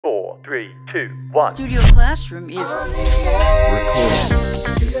4, 3, 2, 1. Studio Classroom is Studio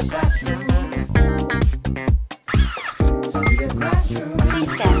Classroom. Studio Classroom.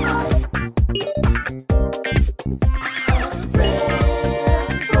 Please stand by.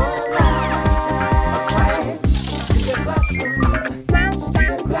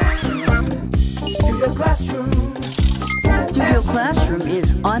 Studio Classroom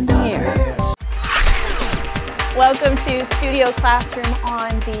is on the air. Welcome to Studio Classroom on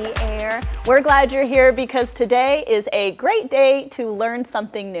the air. We're glad you're here because today is a great day to learn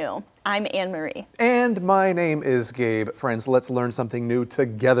something new. I'm Anne-Marie. And my name is Gabe. Friends, let's learn something new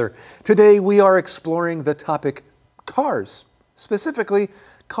together. Today we are exploring the topic cars, specifically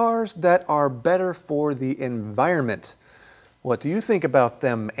cars that are better for the environment. What do you think about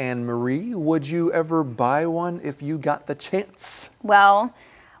them, Anne-Marie? Would you ever buy one if you got the chance? Well,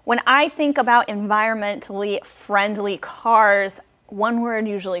 when I think about environmentally friendly cars, one word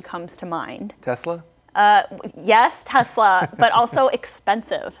usually comes to mind. Tesla? Yes, Tesla, but also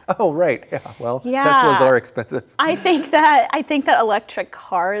expensive. Oh, right. Yeah. Well, Yeah. Teslas are expensive. I think that electric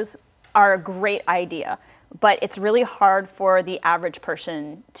cars are a great idea, but it's really hard for the average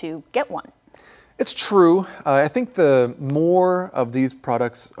person to get one. It's true. I think the more of these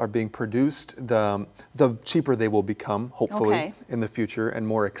products are being produced, the cheaper they will become, hopefully, in the future, and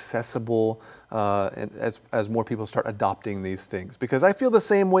more accessible as more people start adopting these things. Because I feel the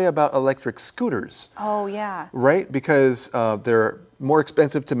same way about electric scooters. Oh, yeah. Right? Because they're more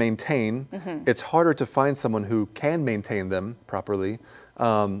expensive to maintain. It's harder to find someone who can maintain them properly.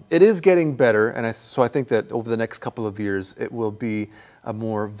 It is getting better, and so I think that over the next couple of years, it will be a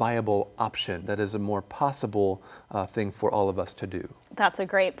more viable option. That is a more possible thing for all of us to do. That's a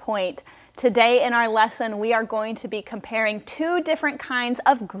great point. Today in our lesson, we are going to be comparing two different kinds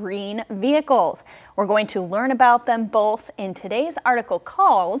of green vehicles. We're going to learn about them both in today's article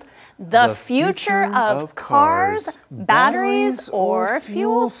called The Future of Cars, Batteries, or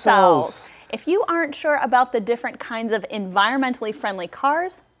Fuel Cells. If you aren't sure about the different kinds of environmentally friendly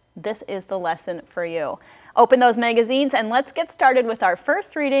cars, this is the lesson for you. Open those magazines and let's get started with our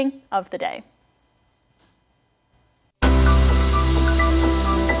first reading of the day.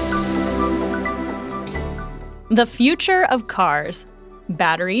 The future of cars,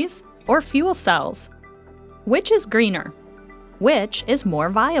 batteries, or fuel cells. Which is greener? Which is more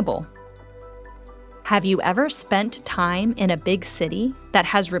viable? Have you ever spent time in a big city that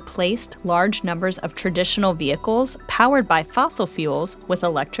has replaced large numbers of traditional vehicles powered by fossil fuels with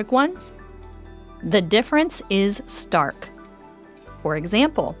electric ones? The difference is stark. For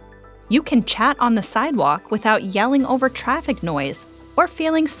example, you can chat on the sidewalk without yelling over traffic noise or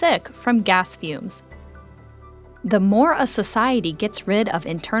feeling sick from gas fumes. The more a society gets rid of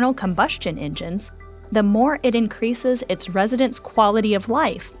internal combustion engines, the more it increases its residents' quality of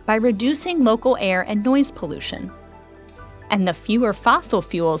life by reducing local air and noise pollution. And the fewer fossil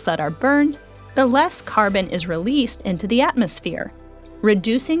fuels that are burned, the less carbon is released into the atmosphere,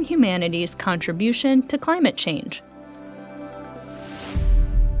 reducing humanity's contribution to climate change.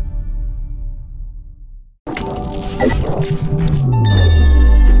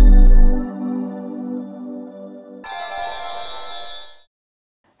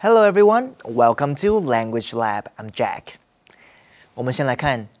 Hello everyone, welcome to Language Lab. I'm Jack. 我们先来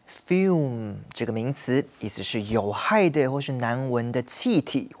看 fume 这个名词，意思是有害的或是难闻的气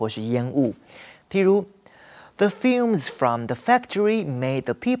体或是烟雾。譬如 The fumes from the factory made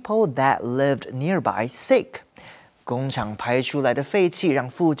the people that lived nearby sick. 工厂排出来的废气让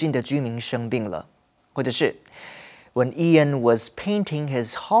附近的居民生病了。或者是 When Ian was painting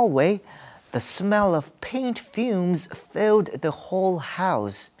his hallway, the smell of paint fumes filled the whole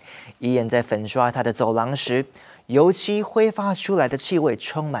house. 伊恩在粉刷他的走廊时，油漆挥发出来的气味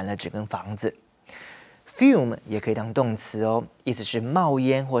充满了整间房子。Fume 也可以当动词哦，意思是冒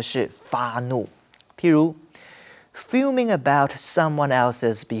烟或是发怒。譬如 Fuming about someone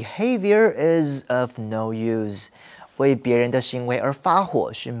else's behavior is of no use. 为别人的行为而发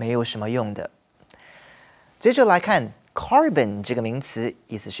火是没有什么用的。接着来看 carbon 这个名词，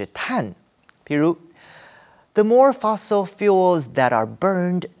意思是碳。譬如 The more fossil fuels that are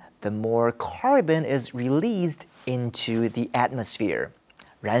burned, the more carbon is released into the atmosphere.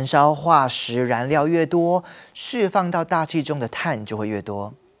 燃烧化石燃料越多，释放到大气中的碳就会越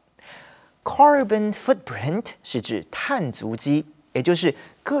多。Carbon footprint 是指碳足迹，也就是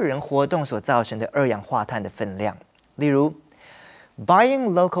个人活动所造成的二氧化碳的分量。例如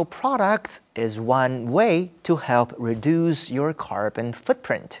Buying local products is one way to help reduce your carbon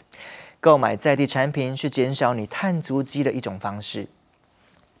footprint. 购买在地产品是减少你碳足迹的一种方式。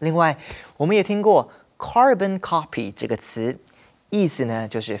另外，我们也听过 carbon copy 这个词，意思呢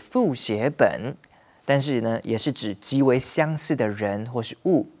就是复写本，但是呢也是指极为相似的人或是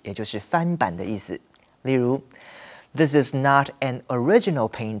物，也就是翻版的意思。例如 This is not an original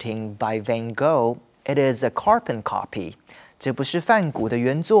painting by Van Gogh, it is a carbon copy. 这不是梵谷的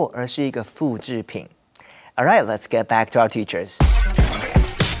原作，而是一个复制品。Alright, let's get back to our teachers.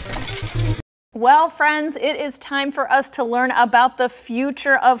 Well, friends, it is time for us to learn about the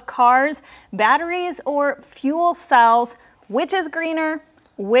future of cars, batteries or fuel cells. Which is greener?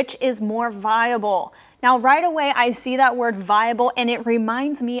 Which is more viable? Now, right away, I see that word viable, and it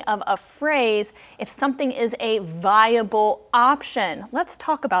reminds me of a phrase, if something is a viable option. Let's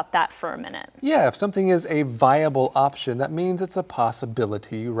talk about that for a minute. Yeah, if something is a viable option, that means it's a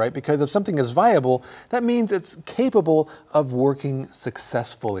possibility, right? Because if something is viable, that means it's capable of working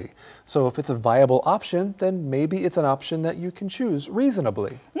successfully. So if it's a viable option, then maybe it's an option that you can choose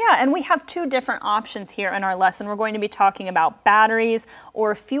reasonably. Yeah, and we have two different options here in our lesson. We're going to be talking about batteries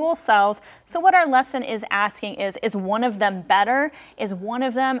or fuel cells. So what our lesson is asking is one of them better? Is one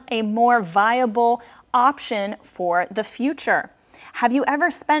of them a more viable option for the future? Have you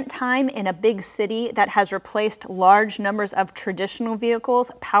ever spent time in a big city that has replaced large numbers of traditional vehicles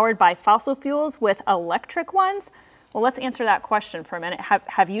powered by fossil fuels with electric ones? Well, let's answer that question for a minute.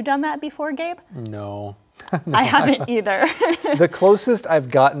 Have you done that before, Gabe? No. I haven't either. The closest I've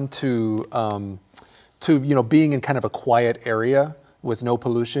gotten to being in kind of a quiet area with no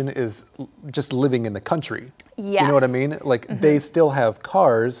pollution is just living in the country. Yes. You know what I mean? Like they still have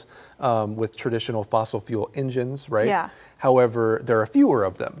cars with traditional fossil fuel engines, right? Yeah. However, there are fewer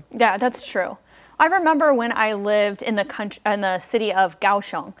of them. Yeah, that's true. I remember when I lived in the city of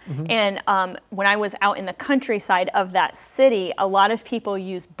Kaohsiung, and when I was out in the countryside of that city, a lot of people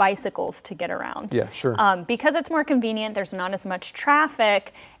use bicycles to get around. Yeah, sure. Because it's more convenient, there's not as much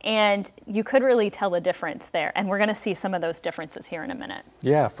traffic, and you could really tell the difference there. And we're going to see some of those differences here in a minute.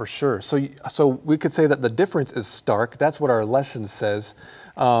 Yeah, for sure. So we could say that the difference is stark. That's what our lesson says.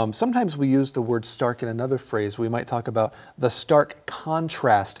 Sometimes we use the word stark in another phrase. We might talk about the stark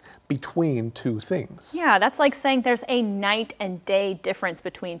contrast between two things. Yeah, that's like saying there's a night and day difference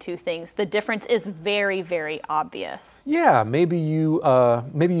between two things. The difference is very, very obvious. Yeah, maybe you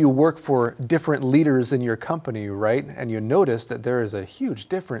work for different leaders in your company, right? And you notice that there is a huge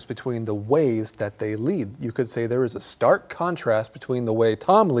difference between the ways that they lead. You could say there is a stark contrast between the way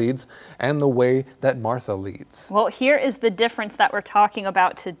Tom leads and the way that Martha leads. Well, here is the difference that we're talking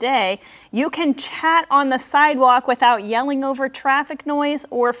about today. You can chat on the sidewalk without yelling over traffic noise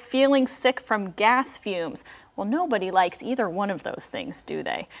or feeling sick from gas fumes. Well, nobody likes either one of those things, do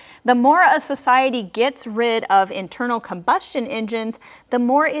they? The more a society gets rid of internal combustion engines, the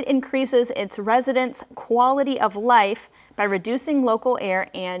more it increases its residents' quality of life by reducing local air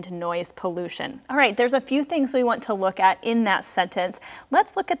and noise pollution. All right, there's a few things we want to look at in that sentence.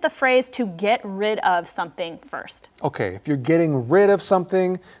 Let's look at the phrase to get rid of something first. Okay, if you're getting rid of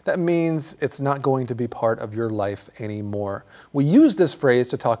something, that means it's not going to be part of your life anymore. We use this phrase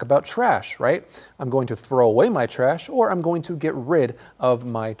to talk about trash, right? I'm going to throw away my trash, or I'm going to get rid of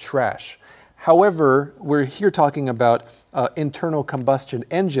my trash. However, we're here talking about internal combustion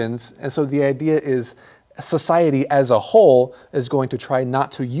engines, and so the idea is society as a whole is going to try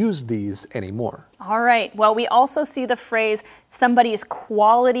not to use these anymore. All right, well, we also see the phrase somebody's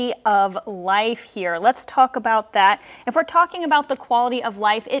quality of life here. Let's talk about that. If we're talking about the quality of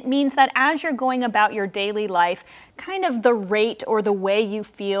life, it means that as you're going about your daily life, kind of the rate or the way you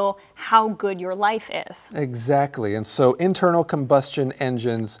feel how good your life is. Exactly, and so internal combustion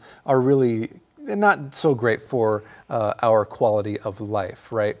engines are really not so great for our quality of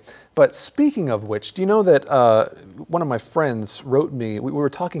life, right? But speaking of which, do you know that one of my friends wrote me, we were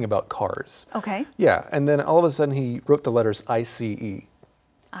talking about cars. Okay. Yeah, and then all of a sudden he wrote the letters ICE.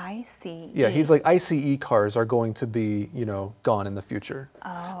 ICE. Yeah, he's like, ICE cars are going to be, gone in the future.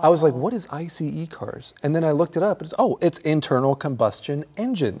 I was like, what is ICE cars? And then I looked it up. It's internal combustion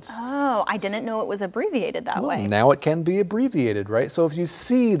engines. Oh, I didn't know it was abbreviated that way. Now it can be abbreviated, right? So if you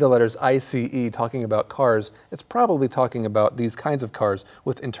see the letters ICE talking about cars, it's probably talking about these kinds of cars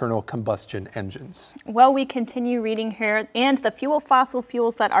with internal combustion engines. Well, we continue reading here. And the fossil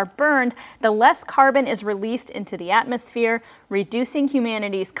fuels that are burned, the less carbon is released into the atmosphere, reducing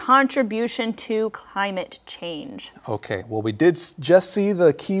humanity's contribution to climate change. Okay, well, we did just see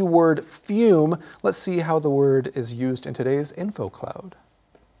the keyword fume. Let's see how the word is used in today's info cloud.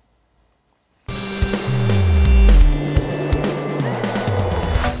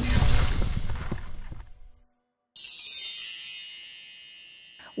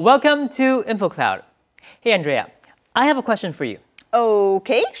 Welcome to InfoCloud. Hey, Andrea, I have a question for you.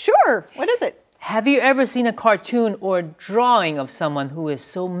 Okay, sure. What is it? Have you ever seen a cartoon or drawing of someone who is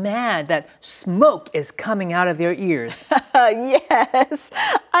so mad that smoke is coming out of their ears? Yes,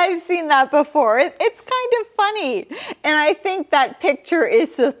 I've seen that before. It's kind of funny. And I think that picture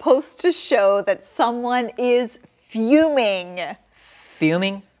is supposed to show that someone is fuming.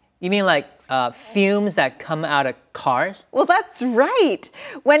 Fuming? You mean like fumes that come out of cars? Well, that's right.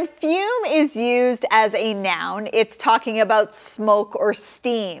 When fume is used as a noun, it's talking about smoke or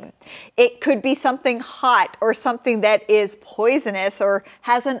steam. It could be something hot or something that is poisonous or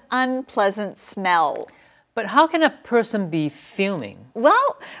has an unpleasant smell. But how can a person be fuming?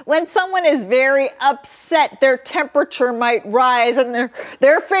 Well, when someone is very upset, their temperature might rise and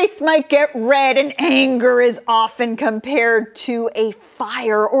their face might get red, and anger is often compared to a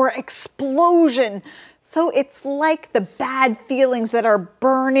fire or explosion. So it's like the bad feelings that are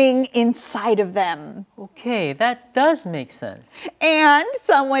burning inside of them. Okay, that does make sense. And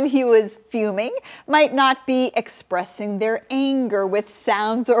someone who is fuming might not be expressing their anger with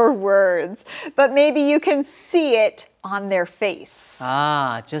sounds or words, but maybe you can see it on their face.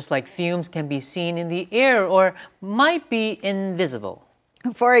 Ah, just like fumes can be seen in the air or might be invisible.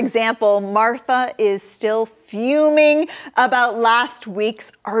 For example, Martha is still fuming about last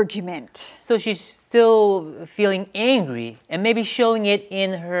week's argument. So she's still feeling angry and maybe showing it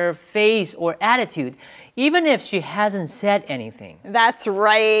in her face or attitude, even if she hasn't said anything. That's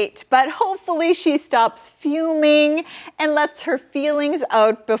right. But hopefully she stops fuming and lets her feelings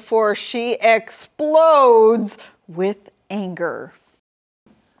out before she explodes with anger.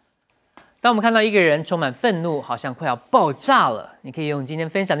 当我们看到一个人充满愤怒，好像快要爆炸了，你可以用今天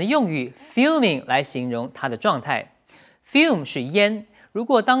分享的用语 fuming 来形容他的状态。Fume 是烟，如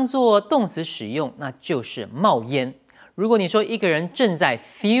果当作动词使用，那就是冒烟。如果你说一个人正在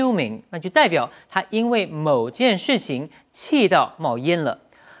fuming， 那就代表他因为某件事情气到冒烟了。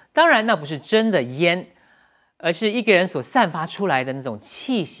当然，那不是真的烟，而是一个人所散发出来的那种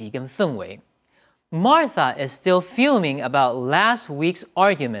气息跟氛围。Martha is still fuming about last week's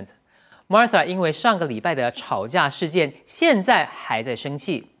argument.Martha 因为上个礼拜的吵架事件，现在还在生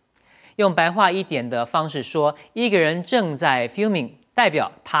气。用白话一点的方式说，一个人正在 fuming， 代表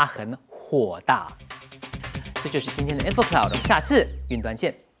他很火大。这就是今天的 Info Cloud， 我们下次云端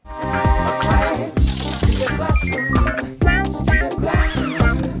见。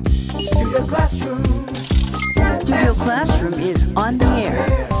Studio Classroom is on the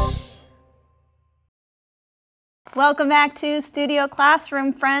air. Welcome back to Studio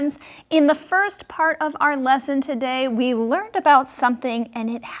Classroom, friends. In the first part of our lesson today, we learned about something and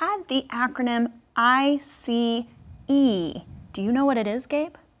it had the acronym ICE. Do you know what it is,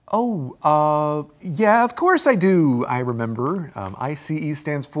 Gabe? Oh, yeah, of course I do. I remember. ICE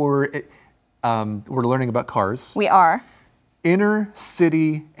stands for, we're learning about cars. We are. Inner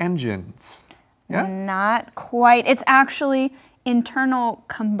city engines. Yeah? Not quite. It's actually internal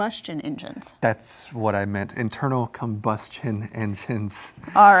combustion engines. That's what I meant, internal combustion engines.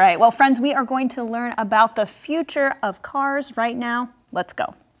 All right. Well, friends, we are going to learn about the future of cars right now. Let's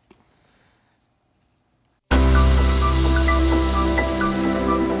go.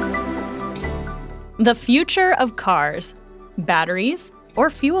 The future of cars, batteries or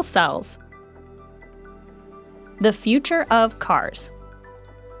fuel cells. The future of cars.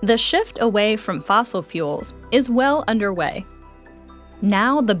 The shift away from fossil fuels is well underway.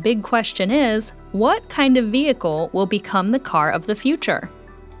 Now the big question is, what kind of vehicle will become the car of the future?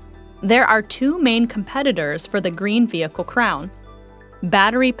 There are two main competitors for the green vehicle crown: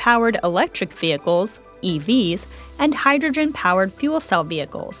 battery-powered electric vehicles, EVs, and hydrogen-powered fuel cell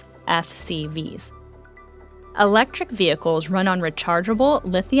vehicles, FCVs. Electric vehicles run on rechargeable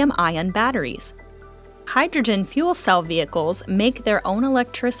lithium-ion batteries. Hydrogen fuel cell vehicles make their own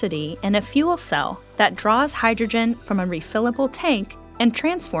electricity in a fuel cell that draws hydrogen from a refillable tank and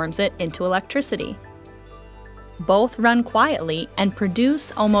transforms it into electricity. Both run quietly and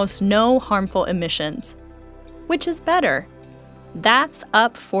produce almost no harmful emissions. Which is better? That's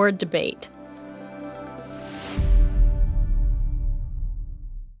up for debate.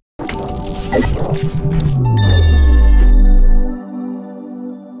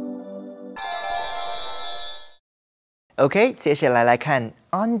 OK， 接下来来看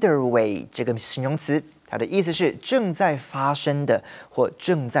underway 这个形容词，它的意思是正在发生的或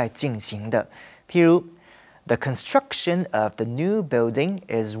正在进行的。譬如 ，The construction of the new building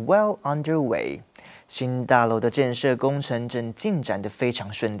is well underway。新大楼的建设工程正进展得非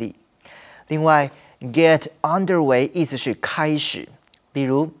常顺利。另外 ，get underway 意思是开始。例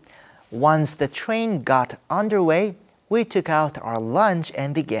如 ，Once the train got underway, we took out our lunch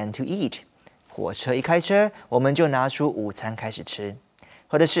and began to eat。火车一开车，我们就拿出午餐开始吃。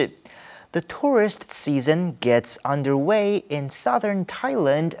或者是 The tourist season gets underway in southern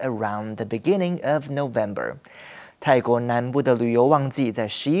Thailand around the beginning of November. 泰国南部的旅游旺季在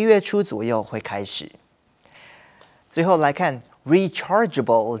11月初左右会开始。最后来看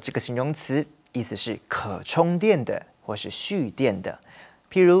rechargeable 这个形容词，意思是可充电的或是蓄电的。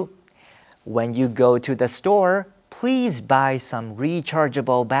譬如 When you go to the store, please buy some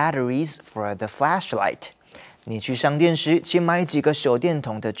rechargeable batteries for the flashlight. 你去商店时，请买几个手电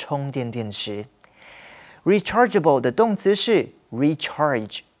筒的充电电池。Rechargeable 的动词是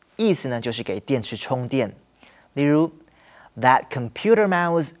recharge， 意思呢就是给电池充电。例如 That computer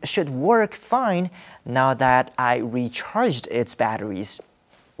mouse should work fine now that I recharged its batteries.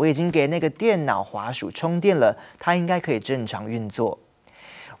 我已经给那个电脑滑鼠充电了，它应该可以正常运作。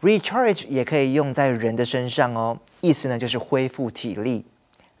Recharge 也可以用在人的身上哦，意思呢就是恢复体力。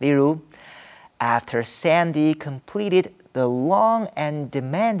例如 After Sandy completed the long and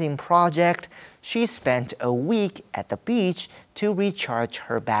demanding project, she spent a week at the beach to recharge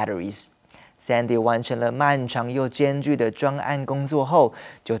her batteries. Sandy 完成了漫长又艰巨的专案工作后，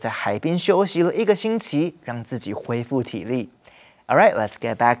就在海边休息了1个星期，让自己恢复体力。All right, let's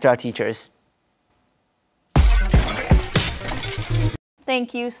get back to our teachers.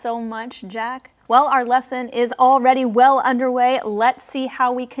 Thank you so much, Jack. Well, our lesson is already well underway. Let's see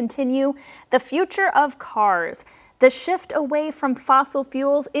how we continue. The future of cars. The shift away from fossil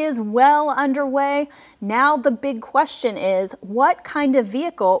fuels is well underway. Now the big question is, what kind of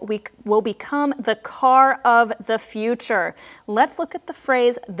vehicle will become the car of the future? Let's look at the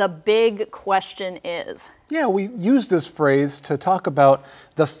phrase, the big question is. Yeah, we use this phrase to talk about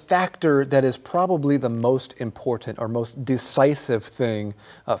the factor that is probably the most important or most decisive thing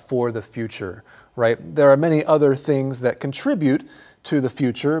for the future, right? There are many other things that contribute to the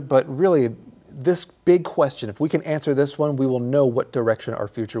future, but really this big question, if we can answer this one, we will know what direction our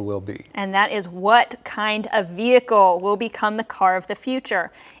future will be. And that is what kind of vehicle will become the car of the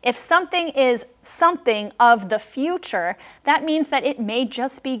future. If something is something of the future, that means that it may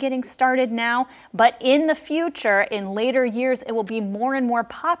just be getting started now, but in the future, in later years, it will be more and more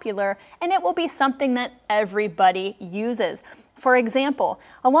popular, and it will be something that everybody uses. For example,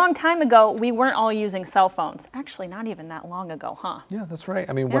 a long time ago, we weren't all using cell phones. Actually, not even that long ago, huh? Yeah, that's right.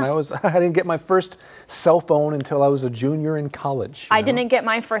 I mean, when I didn't get my first cell phone until I was a junior in college. I didn't get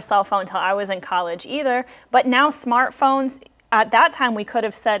my first cell phone until I was in college either, but now smartphones, at that time we could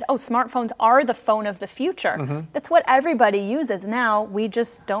have said, oh, smartphones are the phone of the future. That's what everybody uses now. We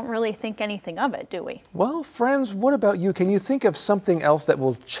just don't really think anything of it, do we? Well, friends, what about you? Can you think of something else that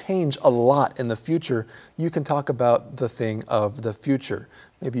will change a lot in the future? You can talk about the thing of the future.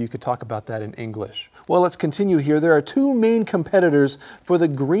 Maybe you could talk about that in English. Well, let's continue here. There are two main competitors for the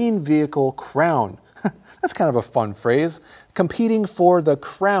green vehicle crown. That's kind of a fun phrase. Competing for the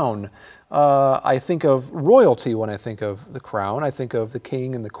crown. I think of royalty when I think of the crown. I think of the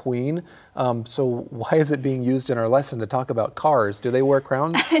king and the queen. So why is it being used in our lesson to talk about cars? Do they wear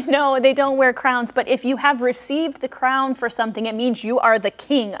crowns? No, they don't wear crowns. But if you have received the crown for something, it means you are the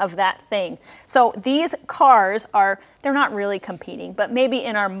king of that thing. So these cars they're not really competing, but maybe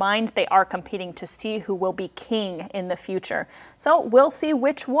in our minds they are competing to see who will be king in the future. So we'll see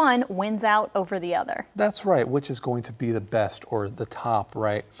which one wins out over the other. That's right, which is going to be the best or the top,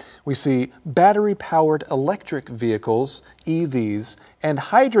 right? We see battery-powered electric vehicles, EVs, and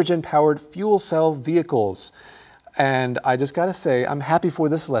hydrogen-powered fuel cell vehicles. And I just got to say, I'm happy for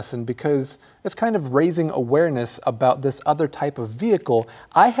this lesson because it's kind of raising awareness about this other type of vehicle.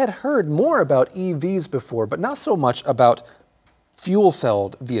 I had heard more about EVs before, but not so much about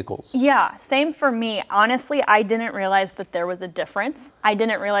fuel-celled vehicles. Yeah, same for me. Honestly, I didn't realize that there was a difference. I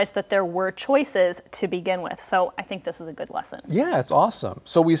didn't realize that there were choices to begin with. So I think this is a good lesson. Yeah, it's awesome.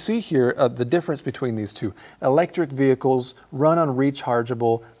 So we see here the difference between these two. Electric vehicles run on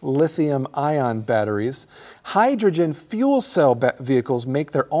rechargeable lithium-ion batteries. Hydrogen fuel cell vehicles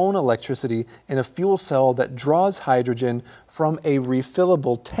make their own electricity in a fuel cell that draws hydrogen from a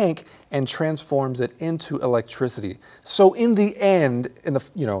refillable tank and transforms it into electricity. So in the end, in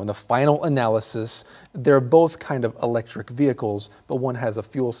the final analysis, they're both kind of electric vehicles, but one has a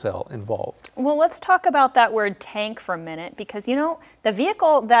fuel cell involved. Well, let's talk about that word tank for a minute because, the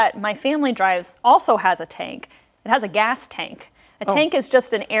vehicle that my family drives also has a tank. It has a gas tank. A tank is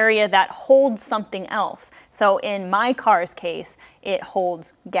just an area that holds something else. So in my car's case, it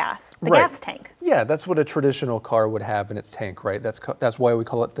holds gas, the gas tank. Yeah, that's what a traditional car would have in its tank, right? That's why we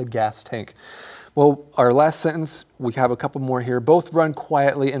call it the gas tank. Well, our last sentence, we have a couple more here. Both run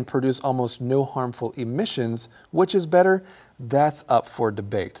quietly and produce almost no harmful emissions. Which is better? That's up for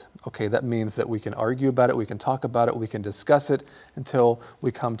debate. Okay, that means that we can argue about it, we can talk about it, we can discuss it until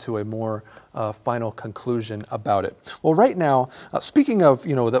we come to a more final conclusion about it. Well, right now, speaking of,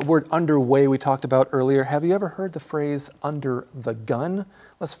 that word underway we talked about earlier, have you ever heard the phrase under the gun?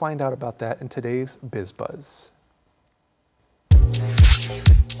 Let's find out about that in today's Biz Buzz.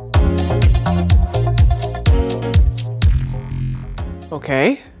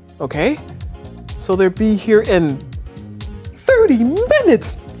 Okay. So they'll be here in 30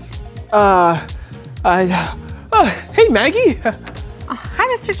 minutes. Hey, Maggie. Hi,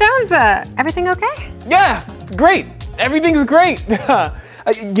 Mr. Jones. Everything okay? Yeah, great. Everything's great.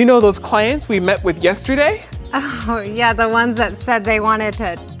 You know those clients we met with yesterday? Oh, yeah, the ones that said they wanted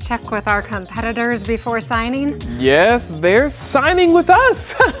to check with our competitors before signing? Yes, they're signing with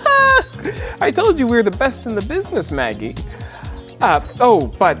us. I told you we're the best in the business, Maggie.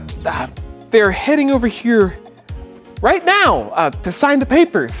 But they're heading over here right now to sign the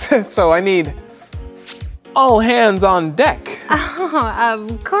papers. So I need all hands on deck. Oh,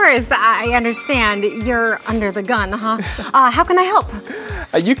 of course. I understand. You're under the gun, huh? How can I help?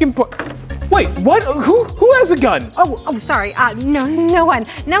 You can put... Wait, what? Who has a gun? Oh, sorry. No one.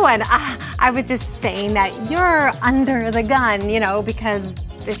 I was just saying that you're under the gun, because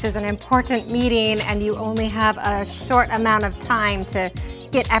this is an important meeting and you only have a short amount of time to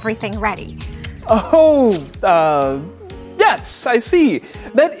get everything ready. Oh, yes, I see.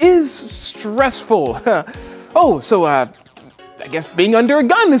 That is stressful. So I guess being under a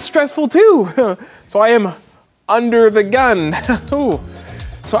gun is stressful too. So I am under the gun.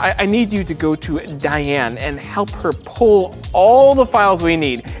 So I need you to go to Diane and help her pull all the files we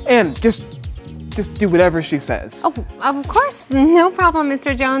need and just do whatever she says. Oh, of course. No problem,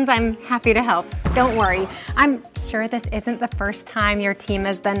 Mr. Jones. I'm happy to help. Don't worry. I'm sure this isn't the first time your team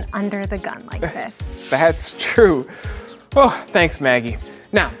has been under the gun like this. That's true. Oh, thanks, Maggie.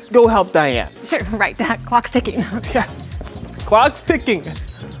 Now, go help Diane. Sure, right. Clock's ticking. Yeah, clock's ticking.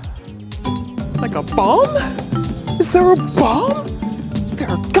 Like a bomb? Is there a bomb? There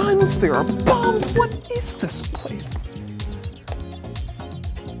are guns, there are bombs. What is this place?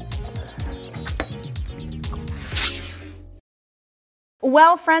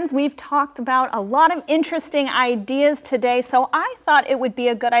 Well, friends, we've talked about a lot of interesting ideas today, so I thought it would be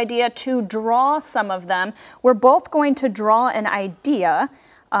a good idea to draw some of them. We're both going to draw an idea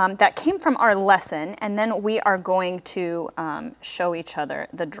that came from our lesson, and then we are going to show each other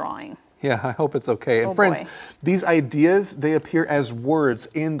the drawing. Yeah, I hope it's okay. And friends, these ideas, they appear as words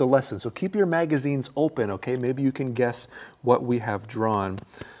in the lesson. So keep your magazines open, okay? Maybe you can guess what we have drawn.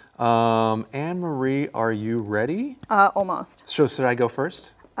 Anne-Marie, are you ready? Almost. So should I go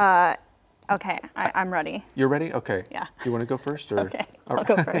first? Okay, I'm ready. You're ready? Okay. Yeah. You want to go first? Or? Okay, I'll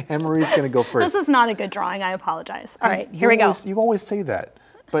go first. Anne-Marie's going to go first. This is not a good drawing, I apologize. All right, here we go. You always say that,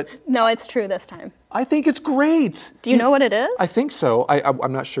 but... No, it's true this time. I think it's great. Do you know what it is? I think so.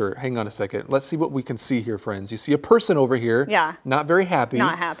 I'm not sure. Hang on a second. Let's see what we can see here, friends. You see a person over here. Yeah. Not very happy.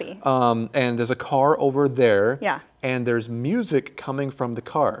 Not happy. And there's a car over there. Yeah. And there's music coming from the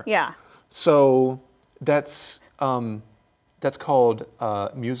car. Yeah. So that's called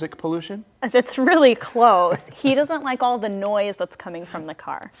music pollution? That's really close. He doesn't like all the noise that's coming from the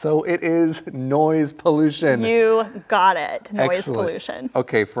car. So it is noise pollution. You got it. Noise Excellent. pollution.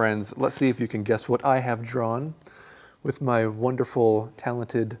 Okay, friends, let's see if you can guess what I have drawn with my wonderful,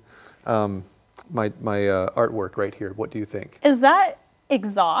 talented, my artwork right here. What do you think? Is that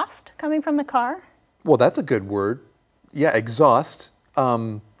exhaust coming from the car? Well, that's a good word. Yeah, exhaust.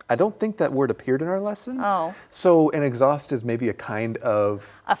 I don't think that word appeared in our lesson. Oh. So an exhaust is maybe a kind of...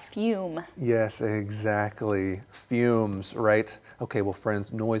 A fume. Yes, exactly. Fumes, right? Okay, well,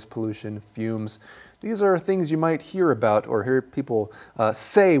 friends, noise pollution, fumes. These are things you might hear about or hear people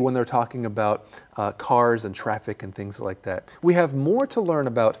say when they're talking about cars and traffic and things like that. We have more to learn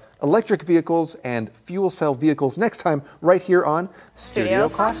about electric vehicles and fuel cell vehicles next time right here on Studio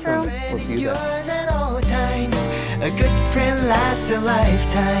Classroom. We'll see you then. A good friend lasts a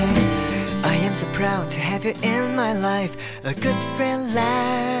lifetime. I am so proud to have you in my life. A good friend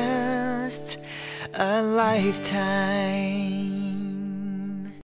lasts a lifetime.